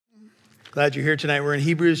Glad you're here tonight. We're in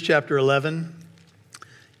Hebrews chapter 11.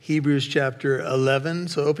 Hebrews chapter 11.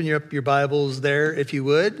 So open up your Bibles there if you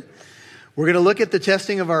would. We're going to look at the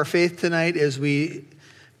testing of our faith tonight as we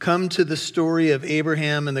come to the story of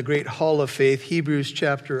Abraham and the great hall of faith, Hebrews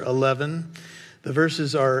chapter 11. The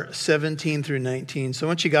verses are 17 through 19. So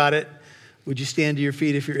once you got it, would you stand to your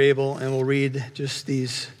feet if you're able, and we'll read just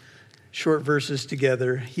these short verses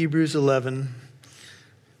together. Hebrews 11,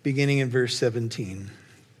 beginning in verse 17.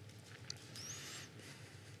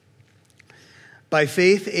 By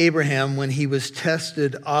faith, Abraham, when he was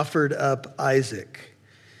tested, offered up Isaac.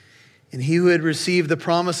 And he who had received the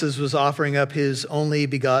promises was offering up his only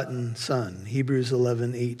begotten son. Hebrews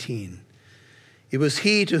 11:18. It was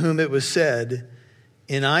he to whom it was said,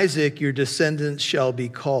 "In Isaac your descendants shall be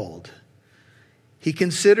called." He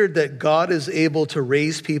considered that God is able to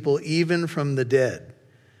raise people even from the dead,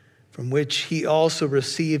 from which he also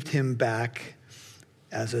received him back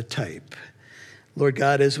as a type. Lord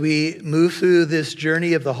God, as we move through this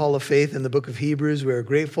journey of the Hall of Faith in the book of Hebrews, we are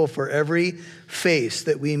grateful for every face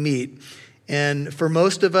that we meet. And for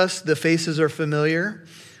most of us, the faces are familiar,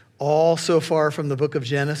 all so far from the book of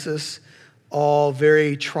Genesis, all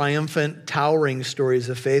very triumphant, towering stories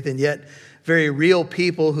of faith, and yet very real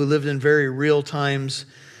people who lived in very real times.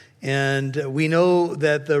 And we know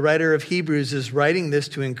that the writer of Hebrews is writing this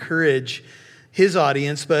to encourage his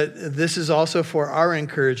audience, but this is also for our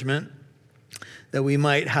encouragement, that we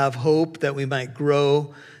might have hope, that we might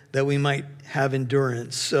grow, that we might have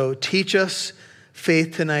endurance. So teach us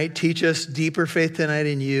faith tonight. Teach us deeper faith tonight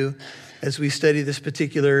in you as we study this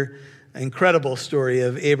particular incredible story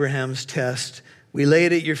of Abraham's test. We lay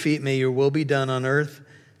it at your feet. May your will be done on earth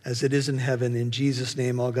as it is in heaven. In Jesus'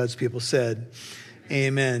 name, all God's people said,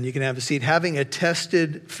 amen. You can have a seat. Having a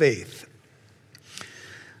tested faith.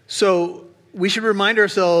 So we should remind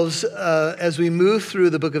ourselves as we move through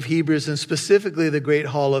the book of Hebrews, and specifically the great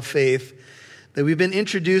hall of faith, that we've been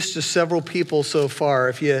introduced to several people so far.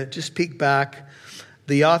 If you just peek back,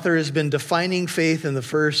 the author has been defining faith in the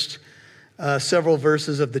first several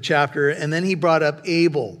verses of the chapter, and then he brought up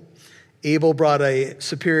Abel. Abel brought a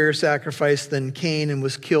superior sacrifice than Cain and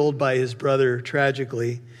was killed by his brother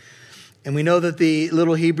tragically. And we know that the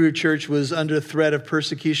little Hebrew church was under threat of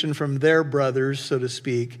persecution from their brothers, so to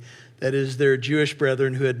speak. That is, their Jewish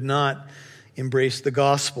brethren who had not embraced the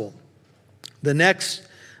gospel. The next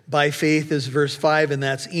by faith is verse 5, and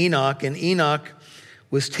that's Enoch. And Enoch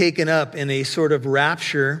was taken up in a sort of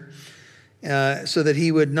rapture so that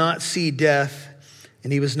he would not see death,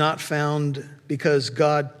 and he was not found because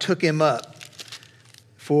God took him up.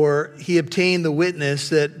 For he obtained the witness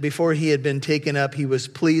that before he had been taken up, he was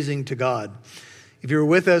pleasing to God. If you were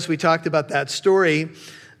with us, we talked about that story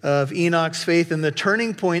of Enoch's faith, and the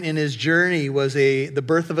turning point in his journey was the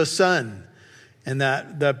birth of a son, and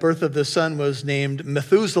that birth of the son was named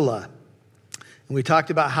Methuselah. And we talked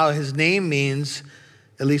about how his name means,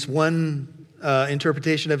 at least one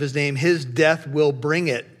interpretation of his name, his death will bring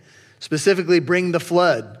it, specifically bring the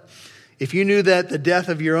flood. If you knew that the death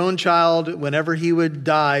of your own child, whenever he would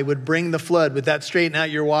die, would bring the flood, would that straighten out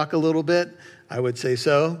your walk a little bit? I would say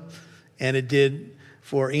so, and it did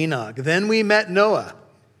for Enoch. Then we met Noah.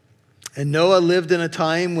 And Noah lived in a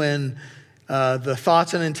time when the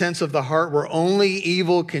thoughts and intents of the heart were only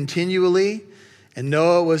evil continually. And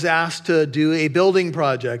Noah was asked to do a building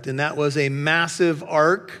project, and that was a massive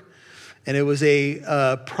ark, and it was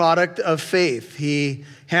a product of faith. He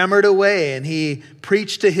hammered away, and he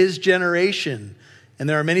preached to his generation. And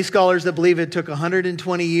there are many scholars that believe it took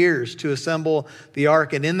 120 years to assemble the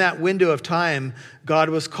ark. And in that window of time, God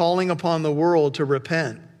was calling upon the world to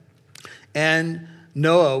repent. And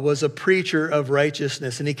Noah was a preacher of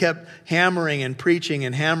righteousness, and he kept hammering and preaching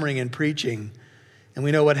and hammering and preaching. And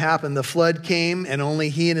we know what happened. The flood came, and only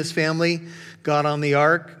he and his family got on the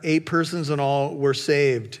ark. 8 persons in all were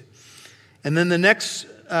saved. And then the next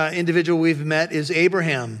individual we've met is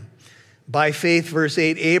Abraham. By faith, verse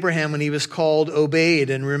 8, Abraham, when he was called, obeyed.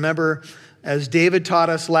 And remember, as David taught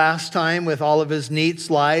us last time with all of his neat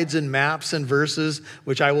slides and maps and verses,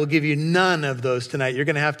 which I will give you none of those tonight. You're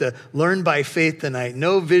going to have to learn by faith tonight.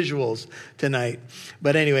 No visuals tonight.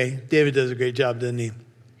 But anyway, David does a great job, doesn't he?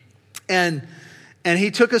 And he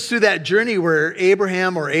took us through that journey where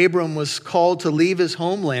Abraham or Abram was called to leave his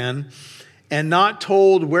homeland and not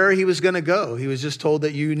told where he was going to go. He was just told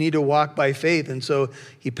that you need to walk by faith. And so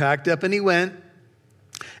he packed up and he went.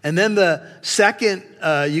 And then the second,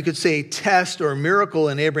 you could say, test or miracle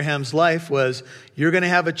in Abraham's life was you're going to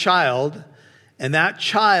have a child, and that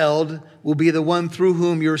child will be the one through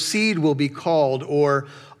whom your seed will be called, or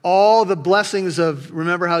all the blessings of,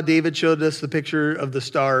 remember how David showed us the picture of the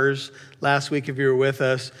stars last week if you were with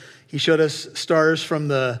us? He showed us stars from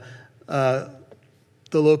the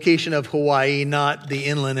location of Hawaii, not the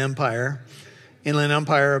Inland Empire. Inland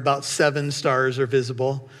Empire, about 7 stars are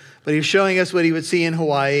visible. But he's showing us what he would see in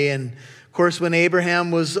Hawaii. And of course, when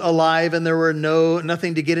Abraham was alive and there were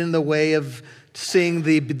nothing to get in the way of seeing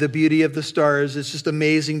the beauty of the stars, it's just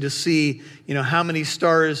amazing to see, how many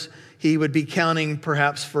stars he would be counting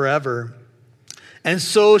perhaps forever. And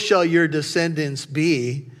so shall your descendants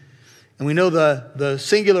be. And we know the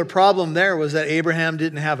singular problem there was that Abraham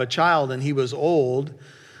didn't have a child and he was old.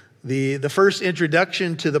 The first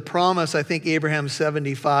introduction to the promise, I think Abraham's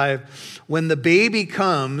 75. When the baby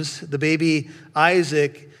comes, the baby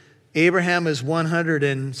Isaac, Abraham is 100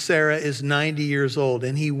 and Sarah is 90 years old.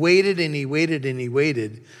 And he waited and he waited and he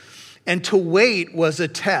waited. And to wait was a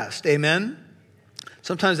test, amen?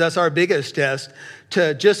 Sometimes that's our biggest test,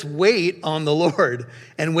 to just wait on the Lord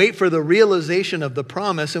and wait for the realization of the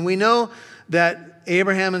promise. And we know that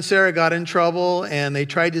Abraham and Sarah got in trouble and they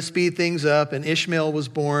tried to speed things up and Ishmael was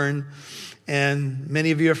born. And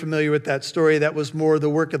many of you are familiar with that story. That was more the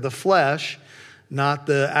work of the flesh, not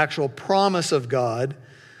the actual promise of God.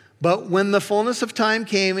 But when the fullness of time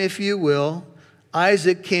came, if you will,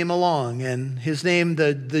 Isaac came along, and his name,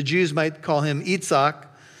 the Jews might call him Yitzhak,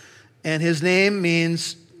 and his name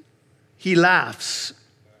means he laughs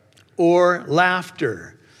or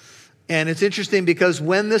laughter. And it's interesting because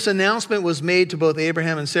when this announcement was made to both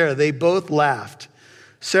Abraham and Sarah, they both laughed.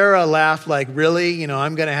 Sarah laughed like, really?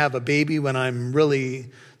 I'm going to have a baby when I'm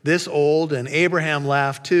really this old. And Abraham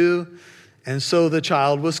laughed too. And so the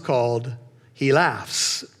child was called He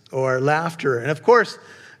Laughs or laughter. And of course,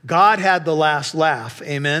 God had the last laugh.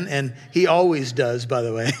 Amen. And he always does, by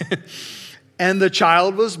the way. And the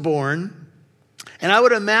child was born. And I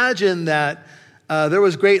would imagine that there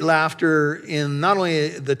was great laughter in not only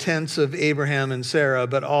the tents of Abraham and Sarah,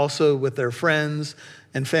 but also with their friends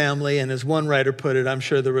and family. And as one writer put it, I'm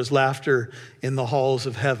sure there was laughter in the halls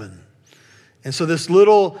of heaven. And so this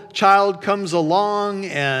little child comes along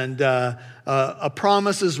and a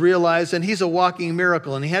promise is realized, and he's a walking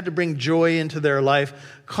miracle. And he had to bring joy into their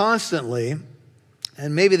life constantly.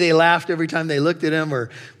 And maybe they laughed every time they looked at him or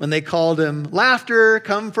when they called him, laughter,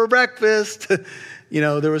 come for breakfast.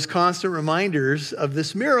 There was constant reminders of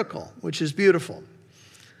this miracle, which is beautiful.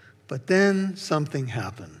 But then something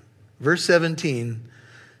happened. Verse 17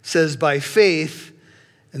 says, by faith,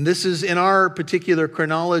 and this is in our particular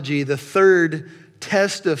chronology, the third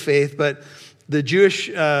test of faith, but the Jewish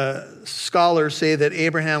scholars say that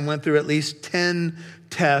Abraham went through at least 10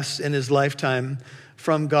 tests in his lifetime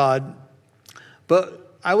from God.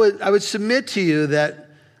 But I would submit to you that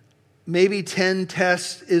maybe 10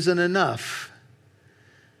 tests isn't enough.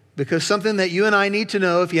 Because something that you and I need to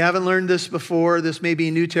know, if you haven't learned this before, this may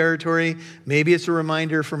be new territory, maybe it's a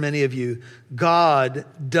reminder for many of you, God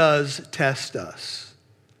does test us.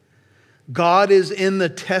 God is in the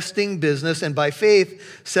testing business, and by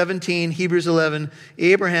faith, 17, Hebrews 11,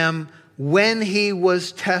 Abraham, when he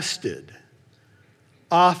was tested,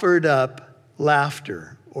 offered up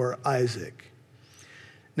laughter, or Isaac.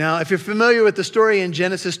 Now, if you're familiar with the story in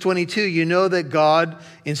Genesis 22, you know that God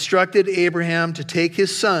instructed Abraham to take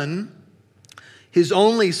his son, his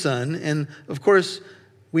only son, and of course,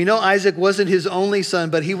 we know Isaac wasn't his only son,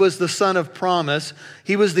 but he was the son of promise.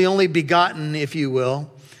 He was the only begotten, if you will.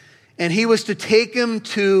 And he was to take him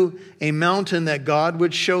to a mountain that God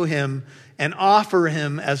would show him and offer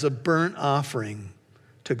him as a burnt offering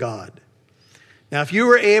to God. Now, if you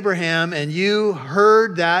were Abraham and you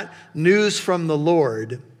heard that news from the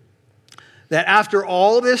Lord, that after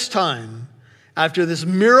all this time, after this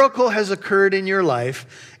miracle has occurred in your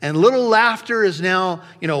life, and little laughter is now,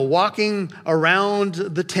 walking around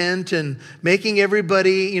the tent and making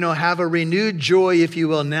everybody, have a renewed joy, if you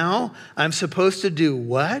will. Now, I'm supposed to do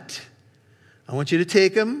what? I want you to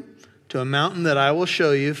take him to a mountain that I will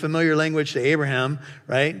show you. Familiar language to Abraham,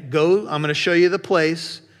 right? Go, I'm going to show you the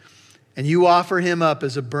place. And you offer him up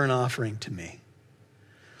as a burnt offering to me.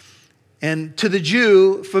 And to the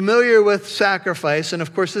Jew, familiar with sacrifice, and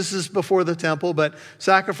of course this is before the temple, but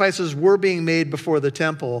sacrifices were being made before the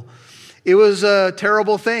temple. It was a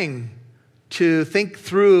terrible thing to think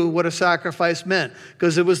through what a sacrifice meant,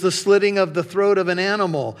 because it was the slitting of the throat of an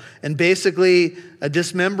animal and basically a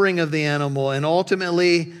dismembering of the animal. And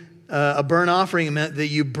ultimately, a burnt offering meant that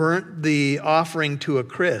you burnt the offering to a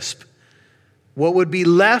crisp. What would be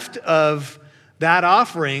left of that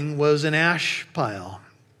offering was an ash pile.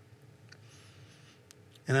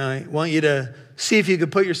 And I want you to see if you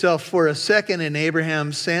could put yourself for a second in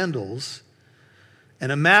Abraham's sandals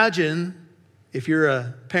and imagine if you're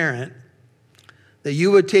a parent, that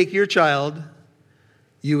you would take your child,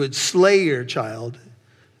 you would slay your child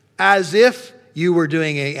as if you were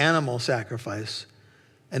doing an animal sacrifice,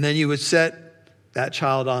 and then you would set that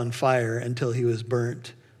child on fire until he was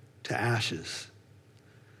burnt to ashes.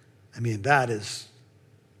 I mean, that is,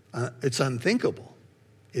 it's unthinkable.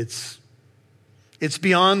 It's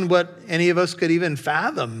beyond what any of us could even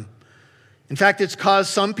fathom. In fact, it's caused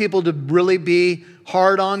some people to really be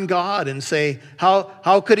hard on God and say,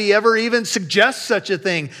 how could he ever even suggest such a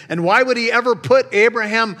thing? And why would he ever put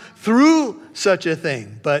Abraham through such a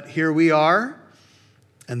thing? But here we are,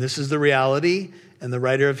 and this is the reality, and the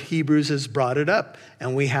writer of Hebrews has brought it up,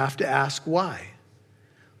 and we have to ask why.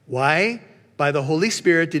 Why, by the Holy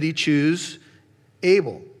Spirit, did he choose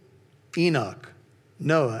Abel, Enoch,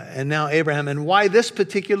 Noah, and now Abraham? And why this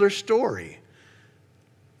particular story?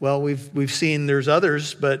 Well, we've seen there's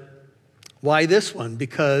others, but why this one?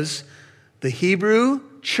 Because the Hebrew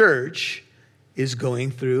church is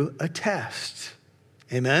going through a test.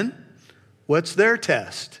 Amen? What's their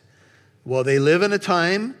test? Well, they live in a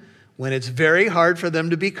time when it's very hard for them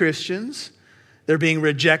to be Christians. They're being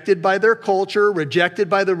rejected by their culture, rejected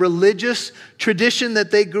by the religious tradition that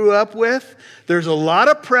they grew up with. There's a lot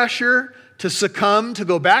of pressure to succumb, to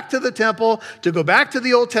go back to the temple, to go back to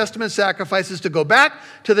the Old Testament sacrifices, to go back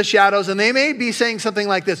to the shadows. And they may be saying something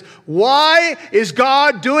like this: why is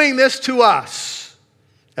God doing this to us?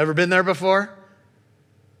 Ever been there before?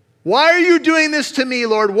 Why are you doing this to me,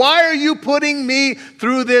 Lord? Why are you putting me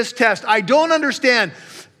through this test? I don't understand.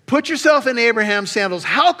 Put yourself in Abraham's sandals.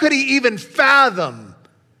 How could he even fathom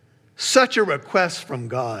such a request from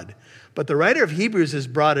God? But the writer of Hebrews has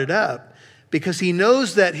brought it up because he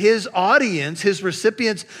knows that his audience, his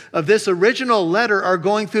recipients of this original letter, are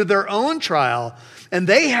going through their own trial, and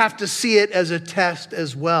they have to see it as a test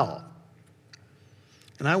as well.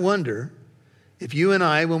 And I wonder if you and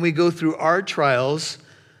I, when we go through our trials,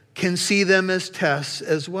 can see them as tests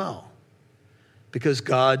as well. Because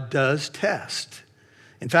God does test.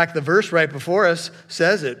 In fact, the verse right before us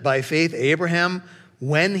says it. By faith, Abraham,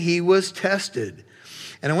 when he was tested.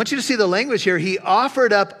 And I want you to see the language here. He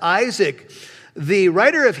offered up Isaac. The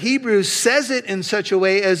writer of Hebrews says it in such a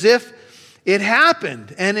way as if it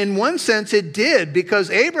happened. And in one sense, it did.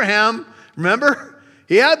 Because Abraham, remember,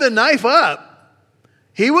 he had the knife up.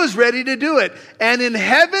 He was ready to do it. And in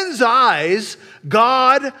heaven's eyes,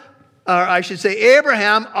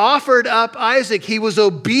 Abraham offered up Isaac. He was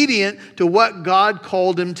obedient to what God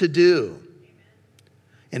called him to do.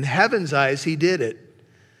 In heaven's eyes, he did it.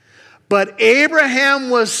 But Abraham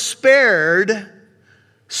was spared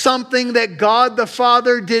something that God the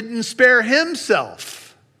Father didn't spare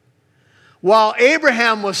himself. While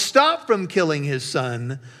Abraham was stopped from killing his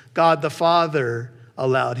son, God the Father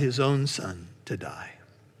allowed his own son to die.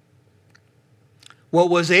 What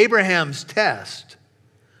was Abraham's test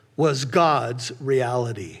was God's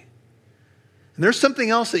reality. And there's something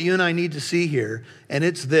else that you and I need to see here, and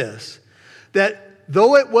it's this: that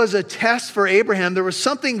though it was a test for Abraham, there was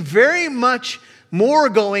something very much more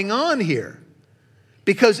going on here.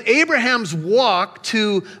 Because Abraham's walk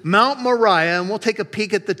to Mount Moriah, and we'll take a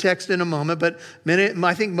peek at the text in a moment, but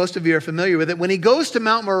I think most of you are familiar with it. When he goes to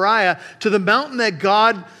Mount Moriah, to the mountain that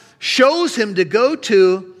God shows him to go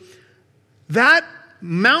to, that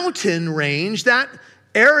mountain range, that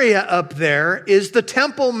area up there is the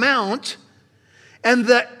Temple Mount, and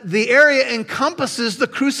the area encompasses the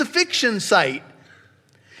crucifixion site.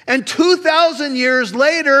 And 2,000 years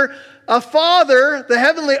later, our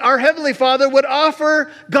Heavenly Father would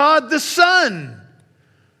offer God the Son,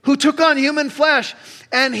 who took on human flesh,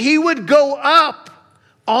 and he would go up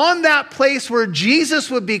on that place where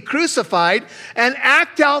Jesus would be crucified and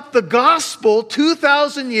act out the gospel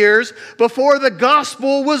 2,000 years before the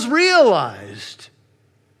gospel was realized.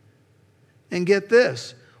 And get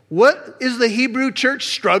this, what is the Hebrew church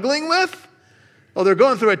struggling with? Well, they're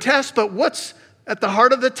going through a test, but what's at the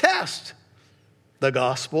heart of the test? The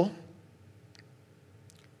gospel.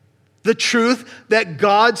 The truth that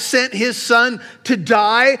God sent his son to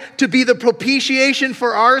die, to be the propitiation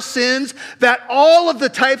for our sins, that all of the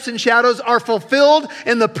types and shadows are fulfilled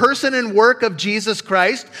in the person and work of Jesus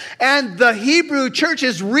Christ. And the Hebrew church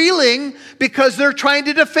is reeling because they're trying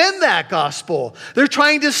to defend that gospel. They're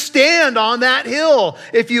trying to stand on that hill,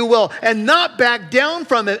 if you will, and not back down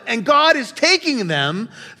from it. And God is taking them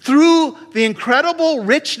through the incredible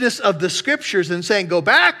richness of the scriptures and saying, go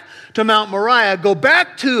back to Mount Moriah, go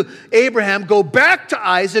back to Abraham, go back to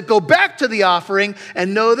Isaac, go back to the offering,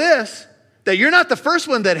 and know this, that you're not the first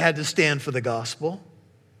one that had to stand for the gospel.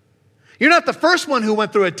 You're not the first one who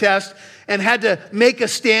went through a test and had to make a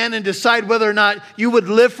stand and decide whether or not you would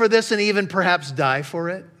live for this and even perhaps die for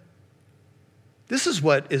it. This is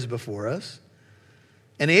what is before us.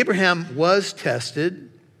 And Abraham was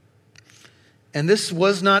tested. And this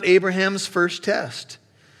was not Abraham's first test.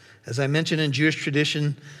 As I mentioned in Jewish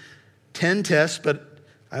tradition, 10 tests, but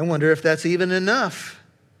I wonder if that's even enough.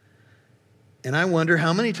 And I wonder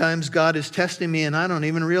how many times God is testing me and I don't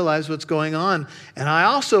even realize what's going on. And I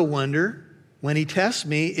also wonder, when he tests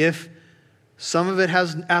me, if some of it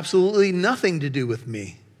has absolutely nothing to do with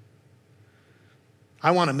me.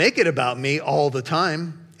 I want to make it about me all the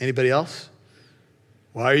time. Anybody else?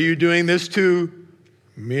 Why are you doing this to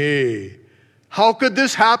me? How could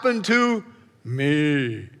this happen to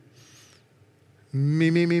me?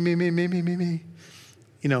 Me.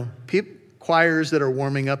 You know, choirs that are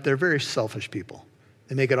warming up, they're very selfish people.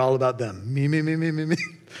 They make it all about them. Me.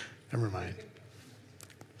 Never mind.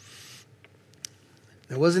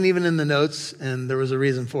 It wasn't even in the notes, and there was a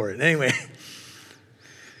reason for it. Anyway.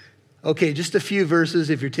 Okay, just a few verses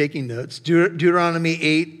if you're taking notes. Deuteronomy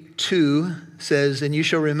 8:2 says, "And you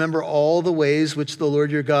shall remember all the ways which the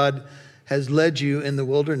Lord your God has led you in the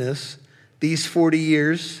wilderness these 40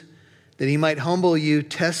 years, that he might humble you,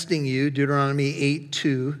 testing you," Deuteronomy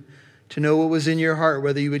 8:2, "to know what was in your heart,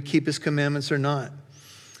 whether you would keep his commandments or not.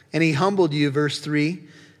 And he humbled you," verse 3,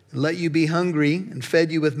 "and let you be hungry, and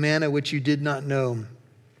fed you with manna which you did not know,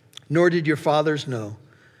 nor did your fathers know,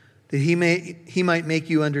 that he might make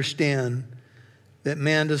you understand that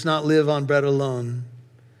man does not live on bread alone.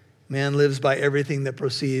 Man lives by everything that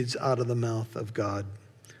proceeds out of the mouth of God."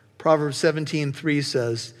 Proverbs 17:3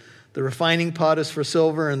 says, "The refining pot is for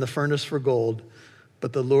silver and the furnace for gold,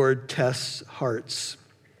 but the Lord tests hearts."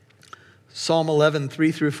 Psalm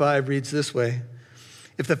 11:3-5 reads this way,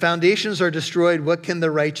 "If the foundations are destroyed, what can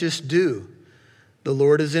the righteous do? The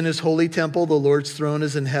Lord is in his holy temple. The Lord's throne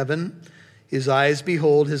is in heaven. His eyes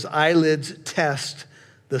behold, his eyelids test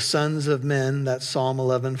the sons of men." That's Psalm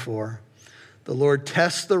 11:4. "The Lord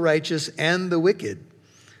tests the righteous and the wicked,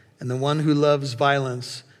 and the one who loves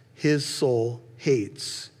violence, his soul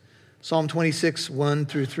hates." Psalm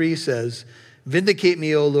 26:1-3 says, "Vindicate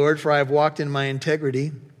me, O Lord, for I have walked in my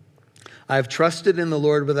integrity. I have trusted in the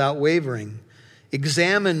Lord without wavering.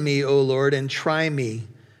 Examine me, O Lord, and try me.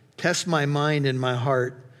 Test my mind and my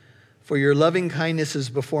heart. For your loving kindness is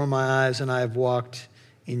before my eyes, and I have walked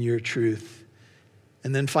in your truth."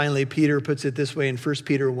 And then finally, Peter puts it this way in 1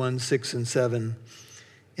 Peter 1:6-7.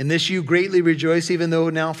 "In this you greatly rejoice, even though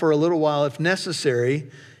now for a little while, if necessary,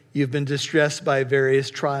 you've been distressed by various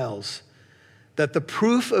trials, that the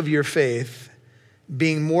proof of your faith,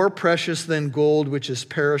 being more precious than gold which is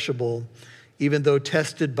perishable, even though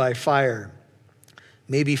tested by fire,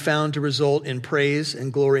 may be found to result in praise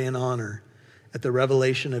and glory and honor at the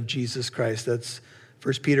revelation of Jesus Christ." That's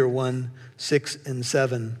 1 Peter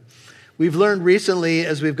 1:6-7. We've learned recently,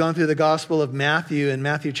 as we've gone through the Gospel of Matthew, in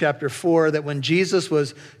Matthew chapter 4, that when Jesus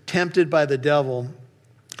was tempted by the devil,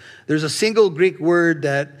 there's a single Greek word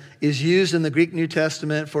that is used in the Greek New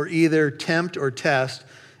Testament for either tempt or test,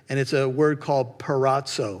 and it's a word called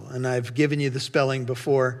parazzo. And I've given you the spelling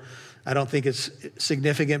before. I don't think it's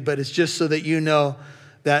significant, but it's just so that you know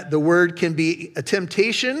that the word can be a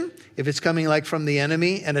temptation if it's coming like from the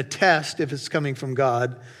enemy, and a test if it's coming from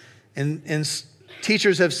God. And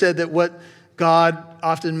teachers have said that what God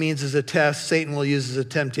often means as a test, Satan will use as a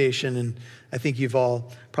temptation, and I think you've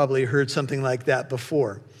all probably heard something like that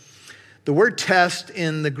before. The word test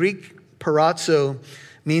in the Greek parazzo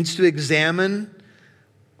means to examine,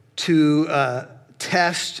 to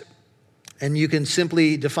test, and you can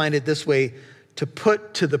simply define it this way, to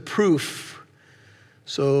put to the proof.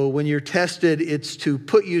 So when you're tested, it's to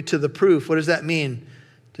put you to the proof. What does that mean?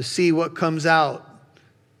 To see what comes out,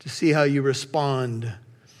 to see how you respond,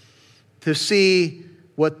 to see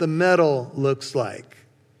what the metal looks like.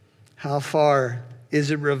 How far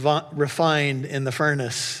is it refined in the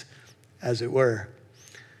furnace, as it were?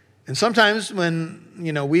 And sometimes when,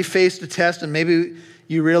 we faced a test and maybe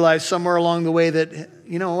you realize somewhere along the way that,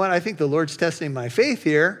 you know what, I think the Lord's testing my faith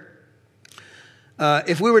here.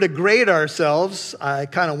 If we were to grade ourselves, I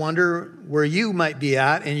kind of wonder where you might be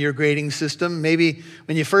at in your grading system. Maybe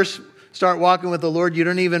when you first start walking with the Lord, you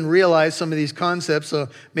don't even realize some of these concepts. So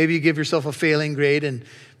maybe you give yourself a failing grade, and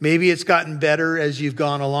maybe it's gotten better as you've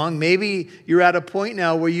gone along. Maybe you're at a point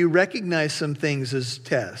now where you recognize some things as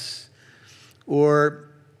tests. Or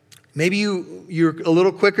maybe you're a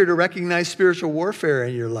little quicker to recognize spiritual warfare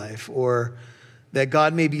in your life, or that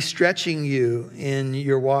God may be stretching you in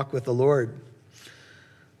your walk with the Lord.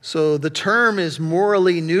 So the term is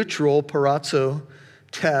morally neutral, parazzo,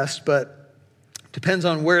 test, but Depends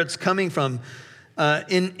on where it's coming from.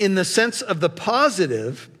 In the sense of the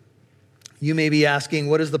positive, you may be asking,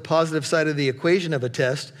 what is the positive side of the equation of a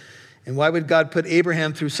test? And why would God put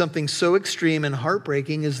Abraham through something so extreme and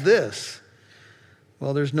heartbreaking as this?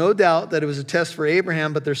 Well, there's no doubt that it was a test for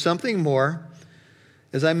Abraham, but there's something more.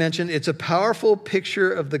 As I mentioned, it's a powerful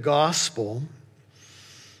picture of the gospel.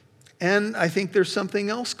 And I think there's something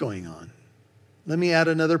else going on. Let me add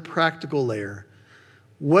another practical layer.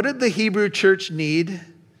 What did the Hebrew church need?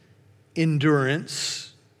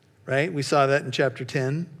 Endurance, right? We saw that in chapter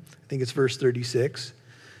 10. I think it's verse 36.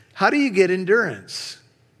 How do you get endurance?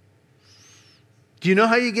 Do you know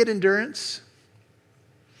how you get endurance?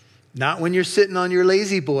 Not when you're sitting on your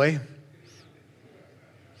lazy boy.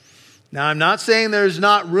 Now, I'm not saying there's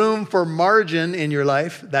not room for margin in your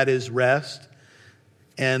life. That is rest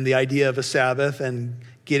and the idea of a Sabbath and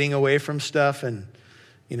getting away from stuff and,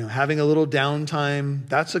 having a little downtime.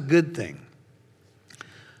 That's a good thing.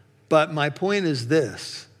 But my point is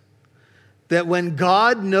this, that when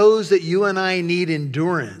God knows that you and I need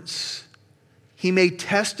endurance, He may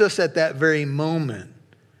test us at that very moment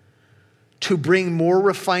to bring more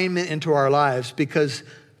refinement into our lives, because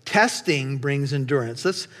testing brings endurance.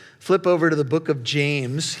 Let's flip over to the book of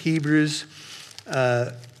James, Hebrews,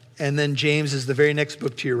 and then James is the very next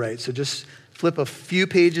book to your right. So just flip a few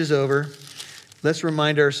pages over. Let's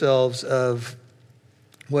remind ourselves of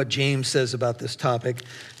what James says about this topic.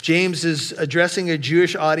 James is addressing a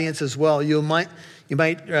Jewish audience as well. You might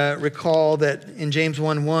recall that in James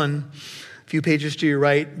 1:1, a few pages to your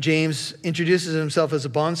right, James introduces himself as a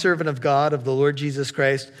bondservant of God, of the Lord Jesus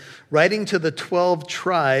Christ, writing to the 12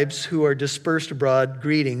 tribes who are dispersed abroad,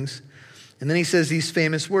 greetings. And then he says these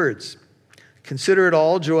famous words, "Consider it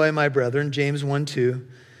all joy, my brethren," James 1:2,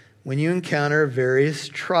 "when you encounter various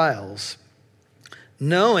trials,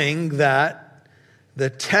 knowing that the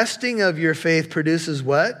testing of your faith produces"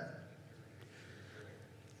 what?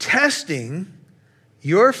 Testing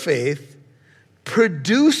your faith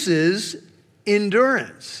produces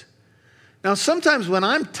endurance. Now, sometimes when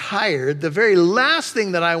I'm tired, the very last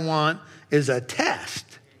thing that I want is a test.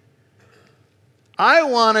 I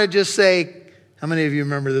want to just say, how many of you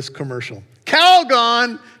remember this commercial?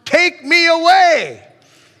 "Calgon, take me away."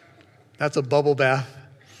 That's a bubble bath.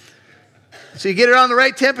 So you get it on the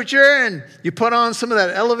right temperature and you put on some of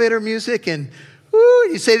that elevator music and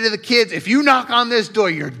you say to the kids, "If you knock on this door,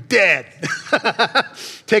 you're dead."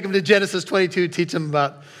 Take them to Genesis 22, teach them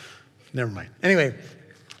about, never mind. Anyway,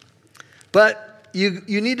 but you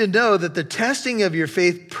need to know that the testing of your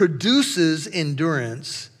faith produces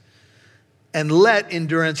endurance, and let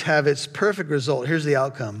endurance have its perfect result. Here's the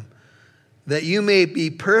outcome: that you may be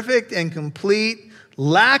perfect and complete,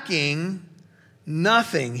 lacking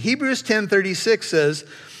nothing. Hebrews 10:36 says,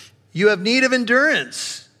 "You have need of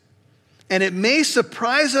endurance." And it may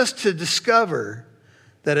surprise us to discover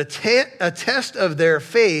that a test of their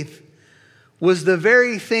faith was the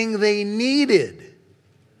very thing they needed.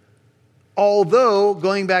 Although,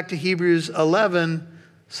 going back to Hebrews 11,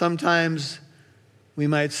 sometimes we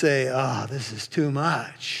might say, this is too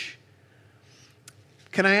much.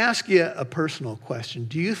 Can I ask you a personal question?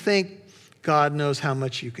 Do you think God knows how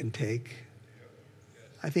much you can take?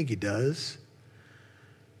 I think He does.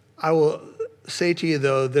 I will say to you,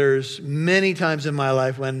 though, there's many times in my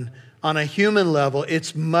life when, on a human level,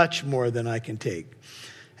 it's much more than I can take.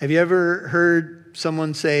 Have you ever heard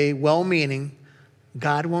someone say, well-meaning,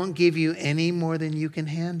 "God won't give you any more than you can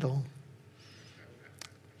handle"?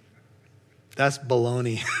 That's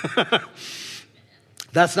baloney.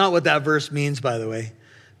 That's not what that verse means, by the way.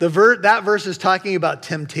 That verse is talking about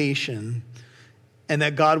temptation and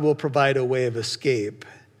that God will provide a way of escape.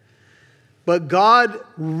 But God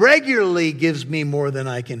regularly gives me more than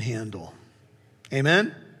I can handle.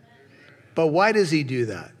 Amen? But why does He do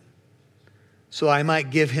that? So I might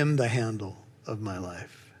give Him the handle of my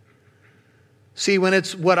life. See, when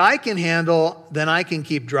it's what I can handle, then I can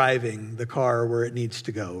keep driving the car where it needs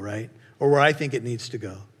to go, right? Or where I think it needs to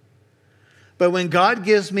go. But when God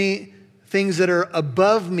gives me things that are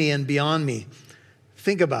above me and beyond me,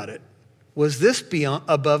 think about it. Was this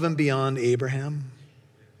above and beyond Abraham?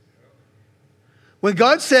 When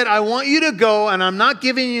God said, "I want you to go, and I'm not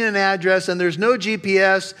giving you an address, and there's no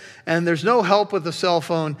GPS, and there's no help with the cell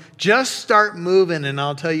phone, just start moving and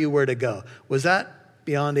I'll tell you where to go." Was that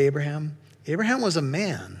beyond Abraham? Abraham was a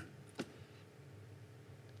man.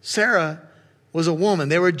 Sarah was a woman.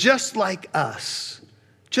 They were just like us,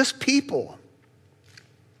 just people.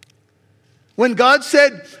 When God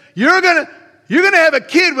said, you're gonna have a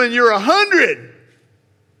kid when you're 100.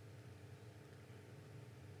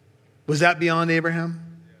 Was that beyond Abraham?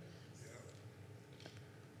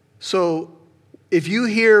 So if you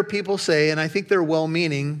hear people say, and I think they're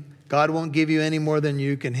well-meaning, God won't give you any more than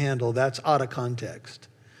you can handle, that's out of context.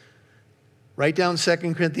 Write down 2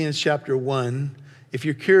 Corinthians chapter 1. If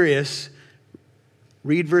you're curious,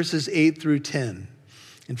 read verses 8 through 10.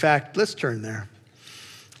 In fact, let's turn there.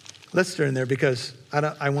 Let's turn there because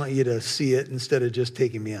I want you to see it instead of just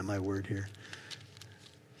taking me at my word here.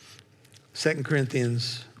 2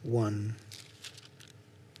 Corinthians 1.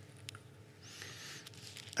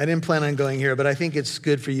 I didn't plan on going here, but I think it's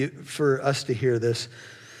good for us to hear this.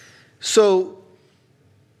 So,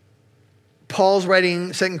 Paul's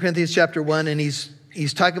writing 2 Corinthians chapter 1, and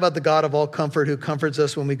he's talking about the God of all comfort who comforts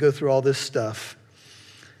us when we go through all this stuff.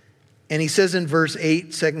 And he says in verse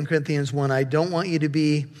 8, 2 Corinthians 1, I don't want you to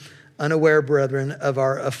be unaware, brethren, of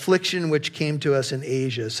our affliction which came to us in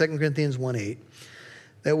Asia. 2 Corinthians 1:8,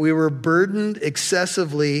 that we were burdened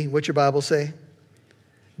excessively, what's your Bible say?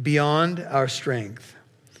 Beyond our strength,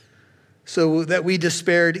 so that we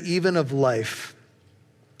despaired even of life.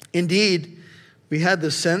 Indeed, we had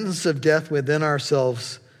the sentence of death within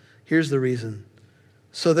ourselves. Here's the reason.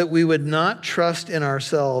 So that we would not trust in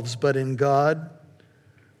ourselves, but in God,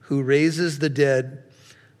 who raises the dead,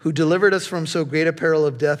 who delivered us from so great a peril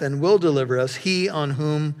of death and will deliver us, he on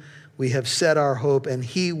whom we have set our hope, and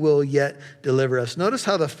he will yet deliver us. Notice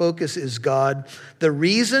how the focus is God. The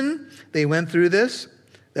reason they went through this,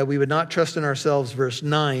 that we would not trust in ourselves, verse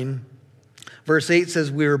 9. Verse 8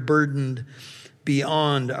 says we were burdened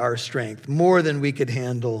beyond our strength, more than we could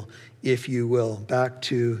handle, if you will. Back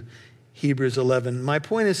to Hebrews 11. My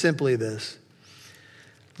point is simply this,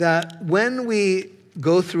 that when we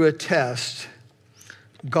go through a test,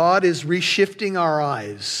 God is reshifting our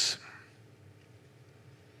eyes.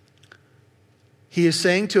 He is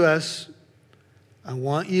saying to us, I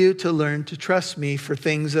want you to learn to trust me for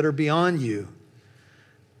things that are beyond you.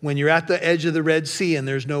 When you're at the edge of the Red Sea and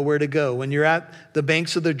there's nowhere to go, when you're at the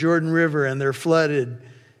banks of the Jordan River and they're flooded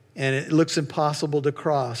and it looks impossible to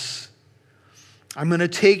cross, I'm going to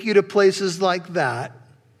take you to places like that,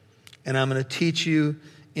 and I'm going to teach you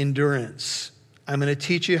endurance. I'm going to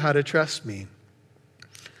teach you how to trust me.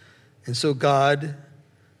 And so God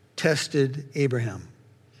tested Abraham.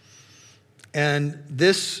 And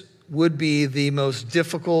this would be the most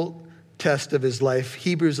difficult test of his life.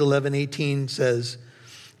 Hebrews 11:18 says,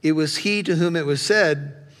 it was he to whom it was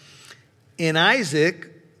said, in Isaac,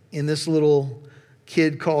 in this little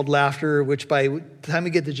kid called Laughter, which by the time we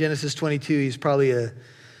get to Genesis 22, he's probably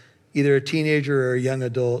either a teenager or a young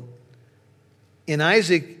adult. In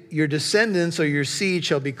Isaac, your descendants or your seed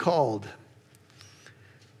shall be called.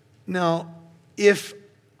 Now, if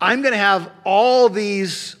I'm going to have all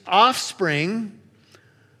these offspring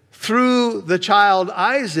through the child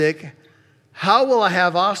Isaac, how will I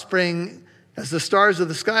have offspring as the stars of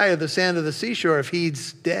the sky or the sand of the seashore if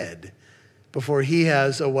he's dead before he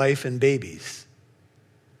has a wife and babies?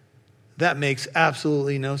 That makes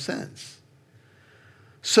absolutely no sense.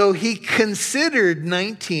 So he considered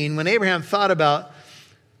 19, when Abraham thought about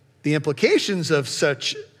the implications of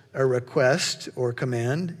such a request or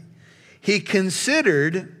command, he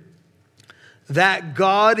considered that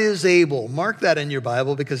God is able. Mark that in your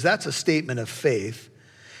Bible because that's a statement of faith.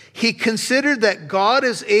 He considered that God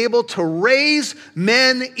is able to raise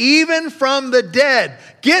men even from the dead.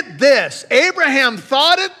 Get this. Abraham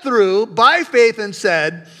thought it through by faith and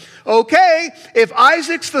said, okay, if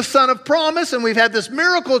Isaac's the son of promise and we've had this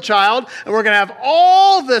miracle child and we're going to have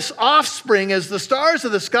all this offspring as the stars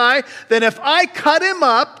of the sky, then if I cut him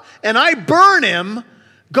up and I burn him,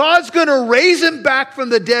 God's going to raise him back from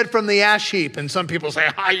the dead from the ash heap. And some people say,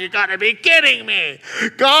 you got to be kidding me.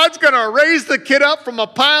 God's going to raise the kid up from a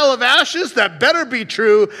pile of ashes? That better be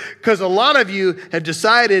true, because a lot of you have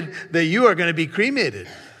decided that you are going to be cremated.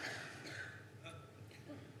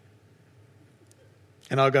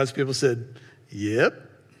 And all God's people said, yep.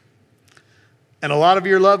 And a lot of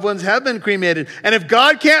your loved ones have been cremated. And if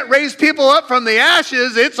God can't raise people up from the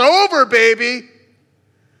ashes, it's over, baby.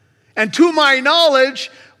 And to my knowledge,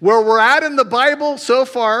 where we're at in the Bible so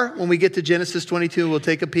far, when we get to Genesis 22, we'll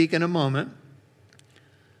take a peek in a moment,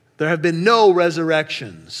 there have been no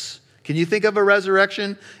resurrections. Can you think of a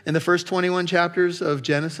resurrection in the first 21 chapters of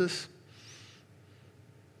Genesis?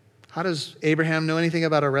 How does Abraham know anything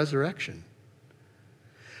about a resurrection?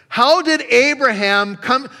 How did Abraham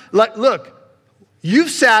come? Look, you've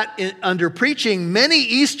sat under preaching many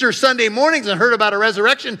Easter Sunday mornings and heard about a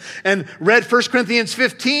resurrection and read 1 Corinthians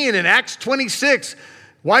 15 and Acts 26.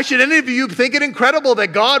 Why should any of you think it incredible that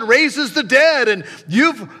God raises the dead? And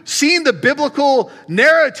you've seen the biblical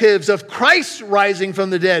narratives of Christ rising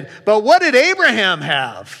from the dead. But what did Abraham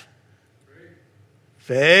have?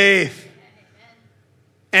 Faith.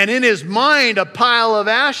 and in his mind a pile of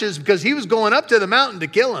ashes because he was going up to the mountain to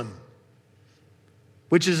kill him,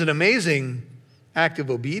 which is an amazing act of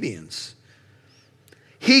obedience.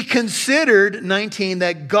 He considered, 19,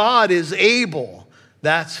 that God is able,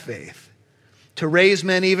 that's faith, to raise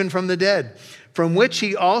men even from the dead, from which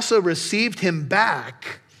he also received him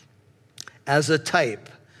back as a type.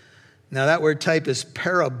 Now that word type is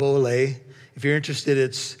parabole. If you're interested,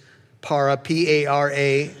 it's para,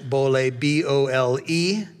 P-A-R-A, bole,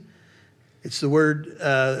 B-O-L-E. It's the word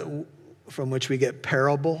from which we get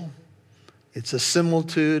parable. It's a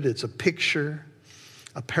similitude, it's a picture.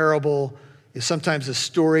 A parable is sometimes a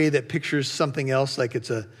story that pictures something else, like it's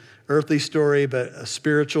an earthly story, but a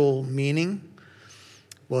spiritual meaning.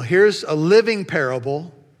 Well, here's a living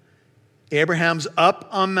parable. Abraham's up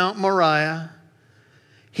on Mount Moriah.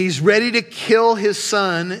 He's ready to kill his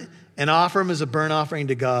son and offer him as a burnt offering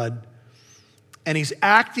to God. And he's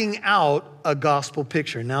acting out a gospel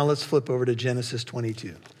picture. Now let's flip over to Genesis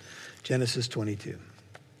 22. Genesis 22.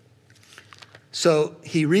 So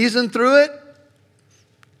he reasoned through it,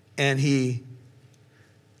 and he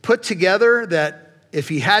put together that if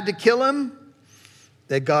he had to kill him,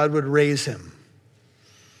 that God would raise him.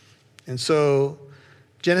 And so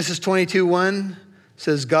Genesis 22:1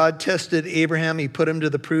 says, God tested Abraham. He put him to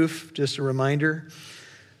the proof. Just a reminder.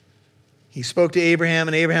 He spoke to Abraham,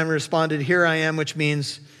 and Abraham responded, here I am, which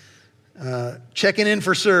means checking in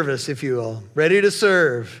for service, if you will. Ready to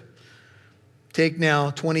serve. Take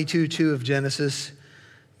now 22:2 of Genesis.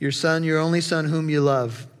 Your son, your only son whom you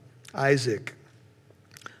love, Isaac.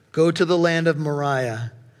 Go to the land of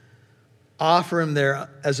Moriah. Offer him there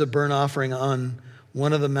as a burnt offering on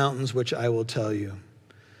one of the mountains which I will tell you.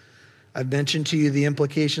 I've mentioned to you the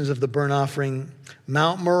implications of the burnt offering.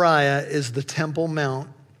 Mount Moriah is the Temple Mount.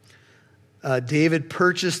 David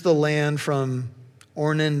purchased the land from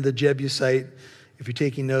Ornan the Jebusite. If you're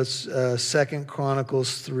taking notes, 2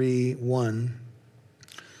 Chronicles 3:1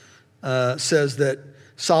 says that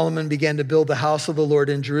Solomon began to build the house of the Lord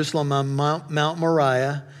in Jerusalem on Mount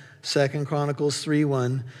Moriah, 2 Chronicles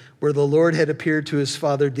 3:1, where the Lord had appeared to his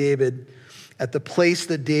father David at the place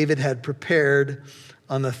that David had prepared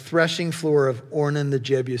on the threshing floor of Ornan the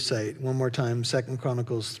Jebusite. One more time, 2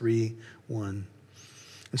 Chronicles 3:1.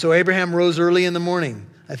 And so Abraham rose early in the morning.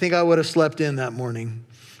 I think I would have slept in that morning.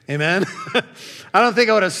 Amen? I don't think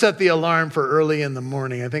I would have set the alarm for early in the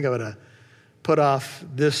morning. I think I would have put off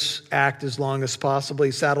this act as long as possible.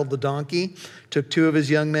 He saddled the donkey, took 2 of his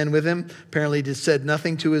young men with him. Apparently just said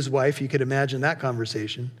nothing to his wife. You could imagine that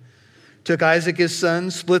conversation. Took Isaac his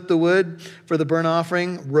son, split the wood for the burnt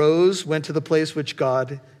offering, rose, went to the place which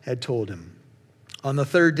God had told him. On the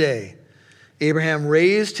 3rd day, Abraham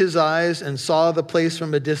raised his eyes and saw the place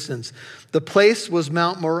from a distance. The place was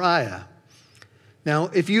Mount Moriah.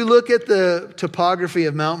 Now, if you look at the topography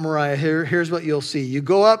of Mount Moriah, here's what you'll see. You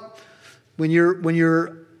go up, when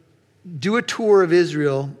you're do a tour of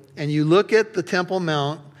Israel, and you look at the Temple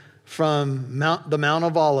Mount from the Mount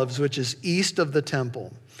of Olives, which is east of the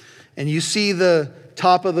temple, and you see the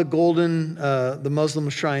top of the the Muslim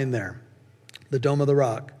shrine there, the Dome of the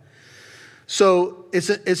Rock. So it's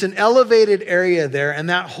an elevated area there, and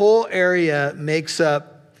that whole area makes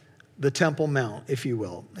up the Temple Mount, if you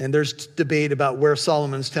will. And there's debate about where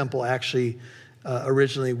Solomon's temple actually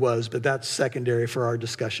originally was, but that's secondary for our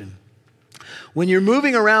discussion. When you're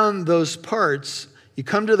moving around those parts, you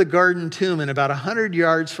come to the Garden Tomb, and about 100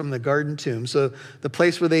 yards from the Garden Tomb, so the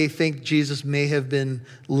place where they think Jesus may have been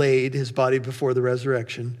laid, his body before the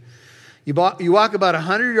resurrection, you walk about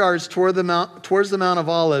 100 yards towards the Mount of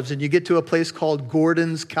Olives, and you get to a place called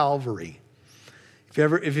Gordon's Calvary.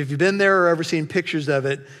 If you've been there or ever seen pictures of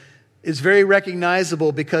it, it's very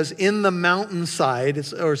recognizable because in the mountainside,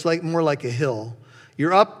 it's more like a hill.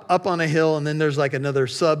 You're up on a hill, and then there's like another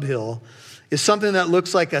sub-hill. It's something that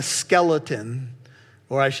looks like a skeleton,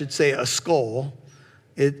 or I should say a skull.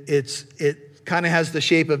 It kind of has the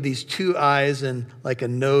shape of these 2 eyes and like a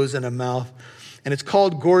nose and a mouth. And it's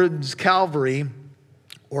called Gordon's Calvary,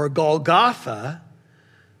 or Golgotha,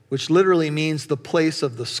 which literally means the place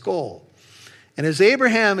of the skull. And as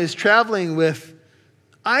Abraham is traveling with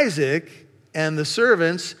Isaac and the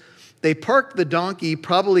servants, they park the donkey,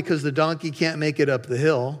 probably because the donkey can't make it up the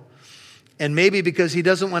hill, and maybe because he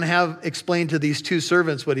doesn't want to have explained to these 2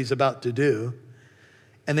 servants what he's about to do.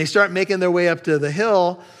 And they start making their way up to the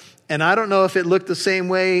hill, and I don't know if it looked the same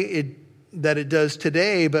way that it does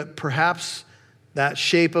today, but perhaps that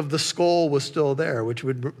shape of the skull was still there, which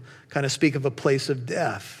would kind of speak of a place of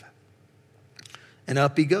death. And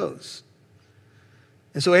up he goes.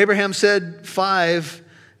 And so Abraham said, 5,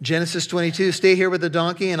 Genesis 22, stay here with the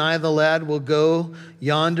donkey, and I, the lad, will go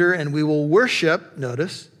yonder, and we will worship,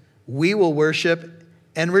 notice, we will worship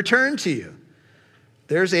and return to you.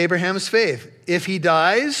 There's Abraham's faith. If he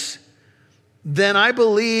dies, then I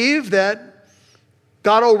believe that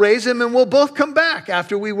God will raise him and we'll both come back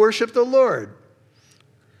after we worship the Lord.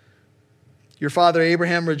 Your father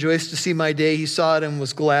Abraham rejoiced to see my day. He saw it and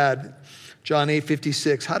was glad. John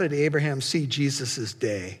 8:56. How did Abraham see Jesus'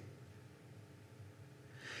 day?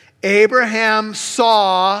 Abraham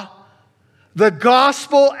saw the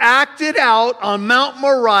gospel acted out on Mount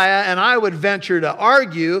Moriah, and I would venture to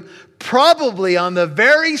argue, probably on the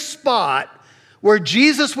very spot where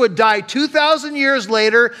Jesus would die 2,000 years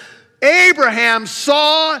later. Abraham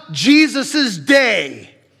saw Jesus' day.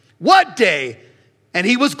 What day? And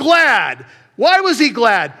he was glad. Why was he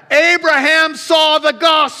glad? Abraham saw the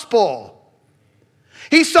gospel.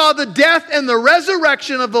 He saw the death and the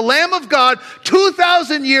resurrection of the Lamb of God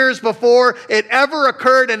 2,000 years before it ever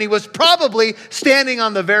occurred, and he was probably standing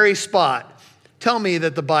on the very spot. Tell me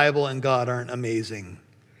that the Bible and God aren't amazing.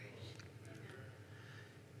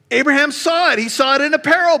 Abraham saw it. He saw it in a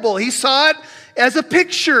parable. He saw it as a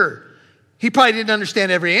picture. He probably didn't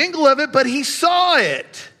understand every angle of it, but he saw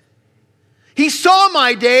it. He saw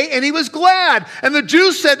my day and he was glad. And the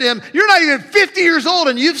Jews said to him, you're not even 50 years old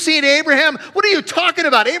and you've seen Abraham. What are you talking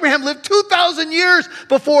about? Abraham lived 2,000 years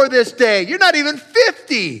before this day. You're not even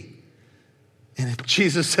 50. And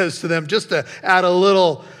Jesus says to them, just to add a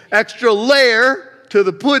little extra layer to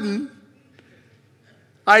the pudding,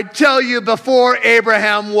 I tell you, before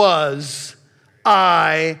Abraham was,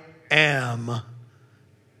 I am.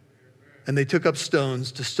 And they took up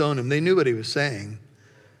stones to stone him. They knew what he was saying.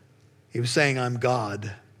 He was saying, I'm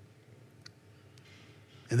God.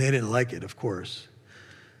 And they didn't like it, of course.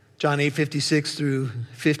 John 8:56 through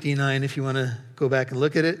 59, if you want to go back and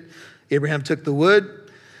look at it. Abraham took the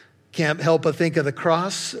wood. Can't help but think of the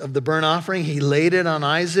cross of the burnt offering. He laid it on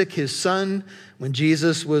Isaac, his son. When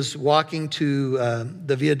Jesus was walking to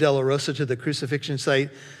the Via Dolorosa, to the crucifixion site,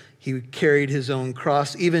 he carried his own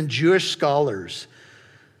cross. Even Jewish scholars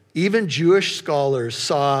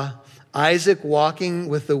saw Isaac walking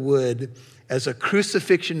with the wood as a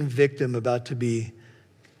crucifixion victim about to be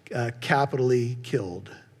capitally killed.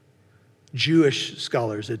 Jewish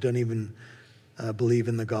scholars that don't even believe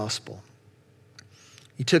in the gospel.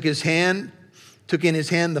 He took in his hand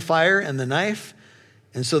the fire and the knife,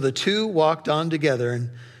 and so the two walked on together.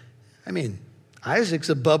 And I mean, Isaac's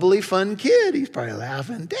a bubbly, fun kid. He's probably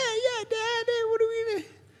laughing. Dad, what are we doing?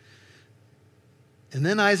 And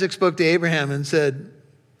then Isaac spoke to Abraham and said,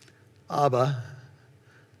 Abba,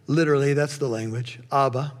 literally, that's the language.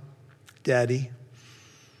 Abba, Daddy,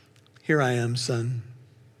 here I am, son.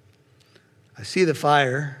 I see the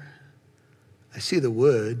fire. I see the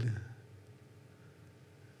wood.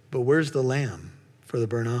 But where's the lamb for the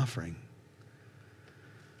burnt offering?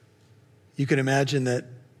 You can imagine that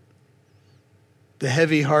the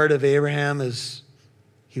heavy heart of Abraham as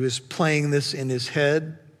he was playing this in his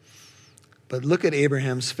head. But look at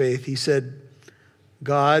Abraham's faith. He said,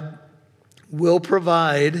 God will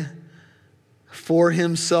provide for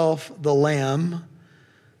himself the lamb.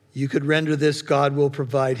 You could render this, God will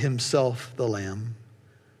provide himself the lamb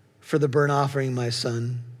for the burnt offering, my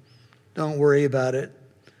son. Don't worry about it.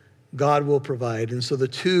 God will provide. And so the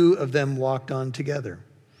two of them walked on together.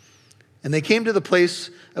 And they came to the place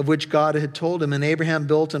of which God had told him, and Abraham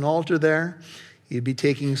built an altar there. He'd be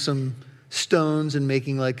taking some stones and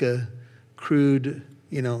making like a crude,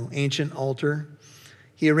 ancient altar.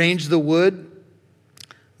 He arranged the wood,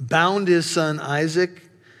 bound his son Isaac.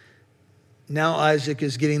 Now Isaac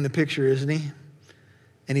is getting the picture, isn't he?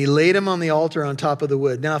 And he laid him on the altar on top of the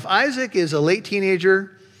wood. Now, if Isaac is a late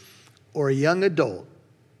teenager or a young adult,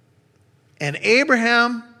 and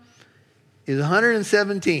Abraham is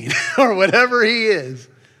 117 or whatever he is,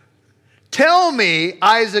 tell me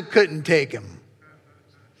Isaac couldn't take him.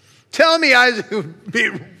 Tell me Isaac would be,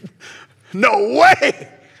 no way.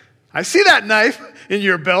 I see that knife in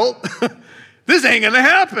your belt. This ain't going to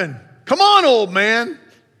happen. Come on, old man.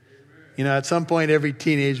 At some point, every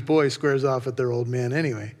teenage boy squares off at their old man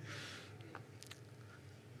anyway.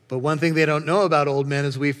 But one thing they don't know about old men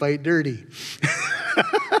is we fight dirty.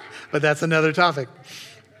 But that's another topic.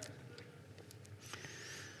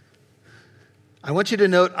 I want you to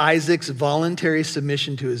note Isaac's voluntary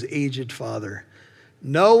submission to his aged father.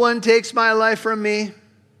 No one takes my life from me.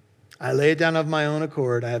 I lay it down of my own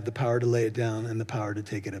accord. I have the power to lay it down and the power to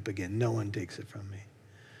take it up again. No one takes it from me.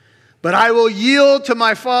 But I will yield to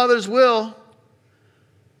my Father's will.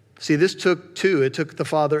 See, this took two. It took the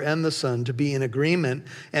Father and the Son to be in agreement.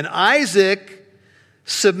 And Isaac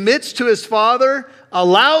submits to his father,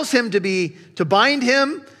 allows him to bind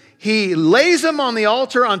him. He lays him on the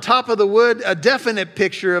altar on top of the wood, a definite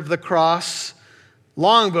picture of the cross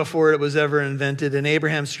long before it was ever invented. And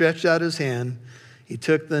Abraham stretched out his hand. He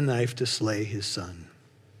took the knife to slay his son.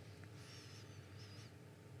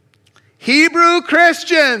 Hebrew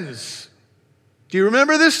Christians, do you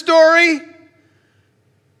remember this story?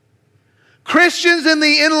 Christians in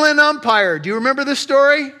the Inland Empire, do you remember this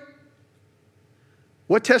story?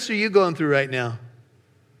 What test are you going through right now?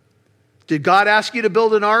 Did God ask you to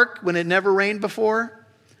build an ark when it never rained before?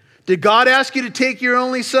 Did God ask you to take your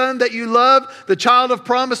only son that you love, the child of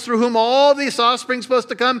promise through whom all these offspring are supposed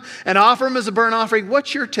to come, and offer him as a burnt offering?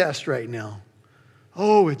 What's your test right now?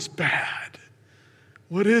 Oh, it's bad.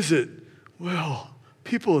 What is it? Well,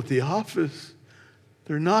 people at the office,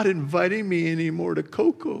 they're not inviting me anymore to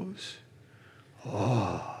Coco's.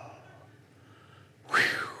 Oh. Whew.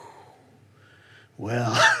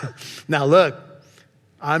 Well, now look,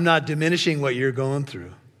 I'm not diminishing what you're going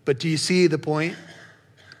through, but do you see the point?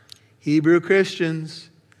 Hebrew Christians,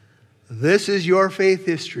 this is your faith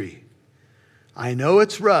history. I know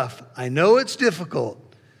it's rough. I know it's difficult,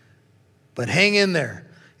 but hang in there.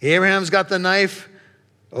 Abraham's got the knife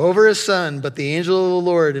over his son, but the angel of the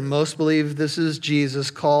Lord, and most believe this is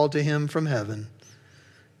Jesus, called to him from heaven.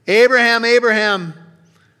 Abraham, Abraham,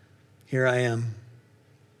 here I am,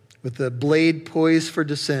 with the blade poised for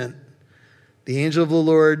descent. The angel of the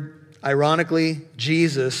Lord, ironically,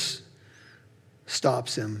 Jesus,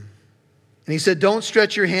 stops him. And he said, don't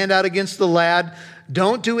stretch your hand out against the lad.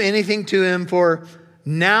 Don't do anything to him, for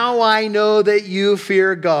now I know that you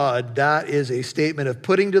fear God. That is a statement of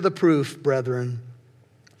putting to the proof, brethren.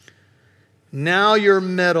 Now your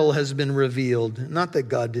mettle has been revealed. Not that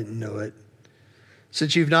God didn't know it.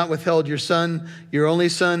 Since you've not withheld your son, your only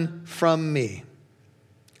son, from me.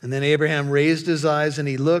 And then Abraham raised his eyes and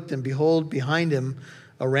he looked, and behold, behind him,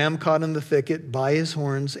 a ram caught in the thicket by his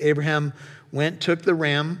horns. Abraham went, took the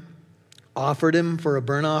ram, offered him for a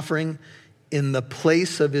burnt offering in the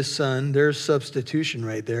place of his son. There's substitution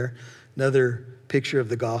right there. Another picture of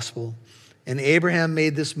the gospel. And Abraham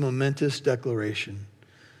made this momentous declaration.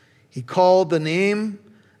 He called the name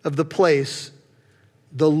of the place,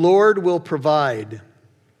 "The Lord will provide."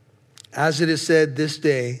 As it is said this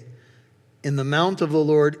day, in the mount of the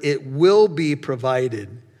Lord it will be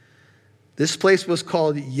provided. This place was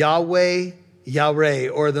called Yahweh Yireh,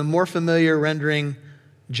 or the more familiar rendering,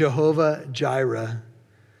 Jehovah Jireh.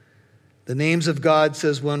 The names of God,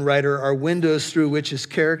 says one writer, are windows through which his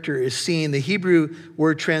character is seen. The Hebrew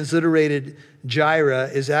word transliterated Jireh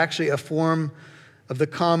is actually a form of the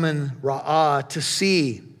common ra'ah, to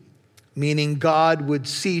see, meaning God would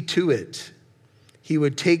see to it. He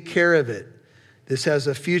would take care of it. This has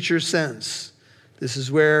a future sense. This is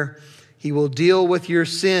where he will deal with your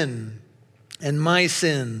sin and my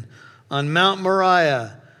sin on Mount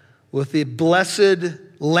Moriah with the blessed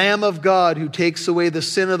Lamb of God who takes away the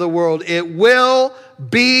sin of the world. It will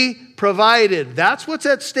be provided. That's what's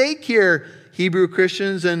at stake here, Hebrew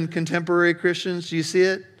Christians and contemporary Christians. Do you see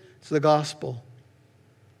it? It's the gospel.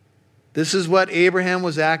 This is what Abraham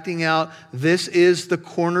was acting out. This is the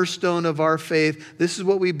cornerstone of our faith. This is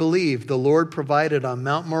what we believe the Lord provided on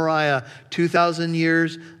Mount Moriah 2,000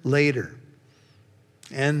 years later.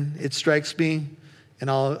 And it strikes me,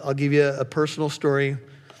 and I'll give you a personal story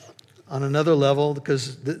on another level,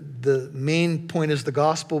 because the main point is the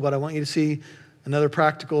gospel, but I want you to see another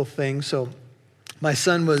practical thing. So my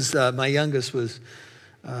son was, my youngest was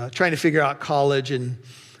trying to figure out college, and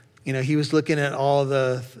he was looking at all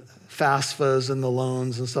the FAFSAs and the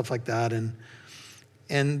loans and stuff like that.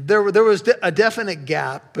 And there was a definite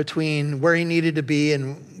gap between where he needed to be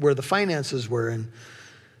and where the finances were. And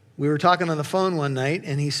we were talking on the phone one night,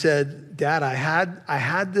 and he said, "Dad, I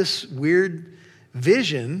had this weird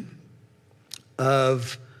vision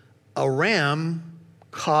of a ram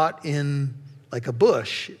caught in like a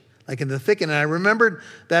bush, like in the thicket." And I remembered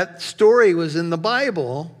that story was in the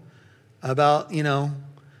Bible about,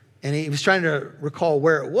 and he was trying to recall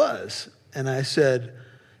where it was. And I said,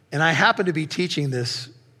 and I happened to be teaching this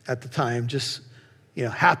at the time, just,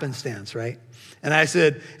 happenstance, right? And I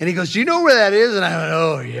said, and he goes, "Do you know where that is?" And I went,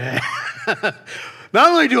 "Oh, yeah." Not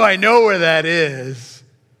only do I know where that is,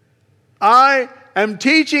 I am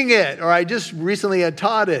teaching it, or I just recently had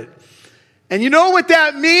taught it. And you know what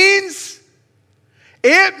that means?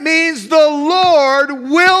 It means the Lord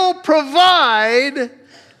will provide.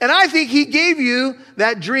 And I think he gave you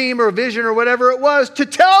that dream or vision or whatever it was to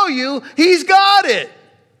tell you he's got it.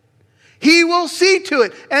 He will see to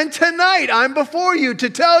it. And tonight I'm before you to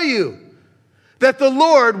tell you that the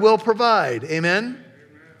Lord will provide. Amen?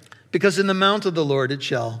 because in the mount of the Lord it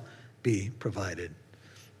shall be provided.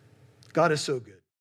 God is so good.